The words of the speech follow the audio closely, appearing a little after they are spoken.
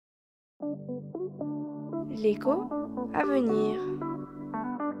L'écho à venir.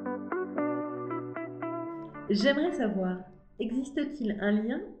 J'aimerais savoir, existe-t-il un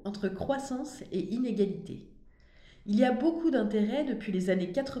lien entre croissance et inégalité? Il y a beaucoup d'intérêt depuis les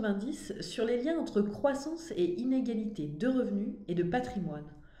années 90 sur les liens entre croissance et inégalité de revenus et de patrimoine.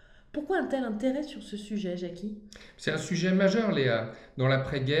 Pourquoi un tel intérêt sur ce sujet, Jacky? C'est un sujet majeur, Léa. Dans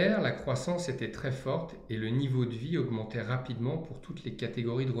l'après-guerre, la croissance était très forte et le niveau de vie augmentait rapidement pour toutes les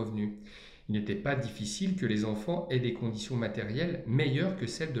catégories de revenus. Il n'était pas difficile que les enfants aient des conditions matérielles meilleures que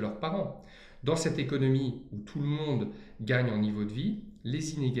celles de leurs parents. Dans cette économie où tout le monde gagne en niveau de vie,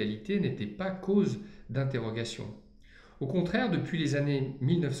 les inégalités n'étaient pas cause d'interrogation. Au contraire, depuis les années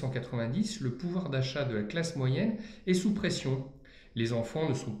 1990, le pouvoir d'achat de la classe moyenne est sous pression. Les enfants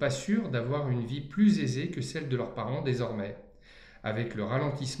ne sont pas sûrs d'avoir une vie plus aisée que celle de leurs parents désormais. Avec le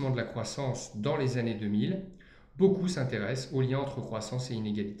ralentissement de la croissance dans les années 2000, beaucoup s'intéressent aux liens entre croissance et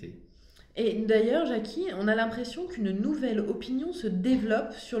inégalité. Et d'ailleurs, Jacky, on a l'impression qu'une nouvelle opinion se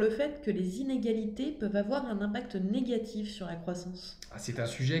développe sur le fait que les inégalités peuvent avoir un impact négatif sur la croissance. C'est un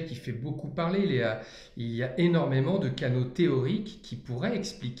sujet qui fait beaucoup parler, Léa. Il y a énormément de canaux théoriques qui pourraient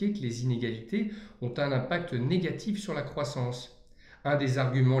expliquer que les inégalités ont un impact négatif sur la croissance. Un des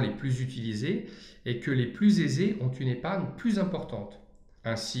arguments les plus utilisés est que les plus aisés ont une épargne plus importante.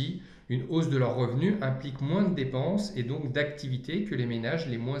 Ainsi, une hausse de leurs revenus implique moins de dépenses et donc d'activités que les ménages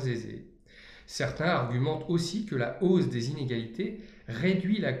les moins aisés. Certains argumentent aussi que la hausse des inégalités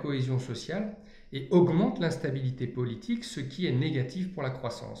réduit la cohésion sociale et augmente l'instabilité politique, ce qui est négatif pour la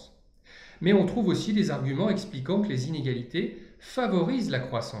croissance. Mais on trouve aussi des arguments expliquant que les inégalités favorisent la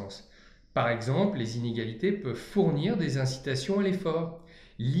croissance. Par exemple, les inégalités peuvent fournir des incitations à l'effort,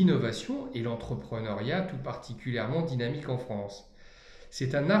 l'innovation et l'entrepreneuriat tout particulièrement dynamiques en France.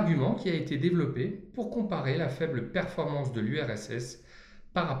 C'est un argument qui a été développé pour comparer la faible performance de l'URSS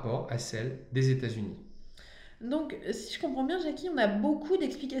par rapport à celle des États-Unis. Donc, si je comprends bien, Jacky, on a beaucoup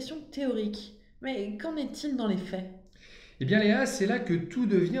d'explications théoriques. Mais qu'en est-il dans les faits? Eh bien Léa, c'est là que tout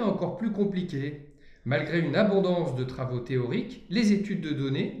devient encore plus compliqué. Malgré une abondance de travaux théoriques, les études de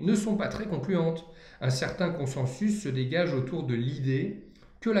données ne sont pas très concluantes. Un certain consensus se dégage autour de l'idée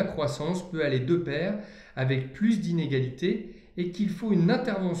que la croissance peut aller de pair avec plus d'inégalités et qu'il faut une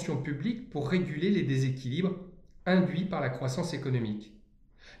intervention publique pour réguler les déséquilibres induits par la croissance économique.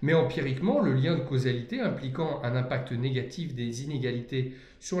 Mais empiriquement, le lien de causalité impliquant un impact négatif des inégalités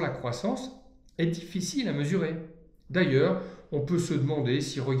sur la croissance est difficile à mesurer. D'ailleurs, on peut se demander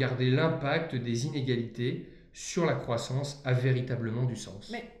si regarder l'impact des inégalités sur la croissance a véritablement du sens.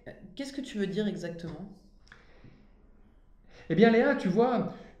 Mais qu'est-ce que tu veux dire exactement? Eh bien Léa, tu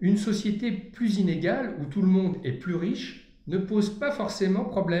vois, une société plus inégale où tout le monde est plus riche ne pose pas forcément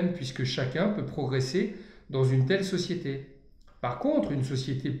problème puisque chacun peut progresser dans une telle société. Par contre, une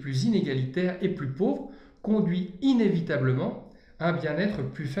société plus inégalitaire et plus pauvre conduit inévitablement à un bien-être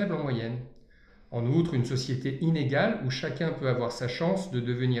plus faible en moyenne. En outre, une société inégale où chacun peut avoir sa chance de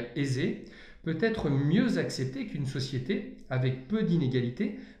devenir aisé peut être mieux acceptée qu'une société avec peu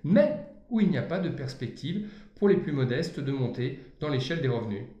d'inégalités, mais où il n'y a pas de perspective pour les plus modestes de monter dans l'échelle des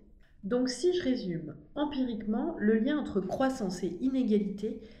revenus. Donc si je résume, empiriquement, le lien entre croissance et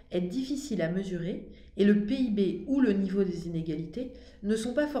inégalité est difficile à mesurer et le PIB ou le niveau des inégalités ne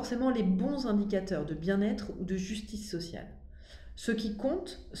sont pas forcément les bons indicateurs de bien-être ou de justice sociale. Ce qui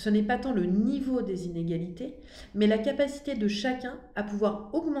compte, ce n'est pas tant le niveau des inégalités, mais la capacité de chacun à pouvoir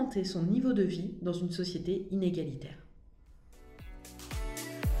augmenter son niveau de vie dans une société inégalitaire.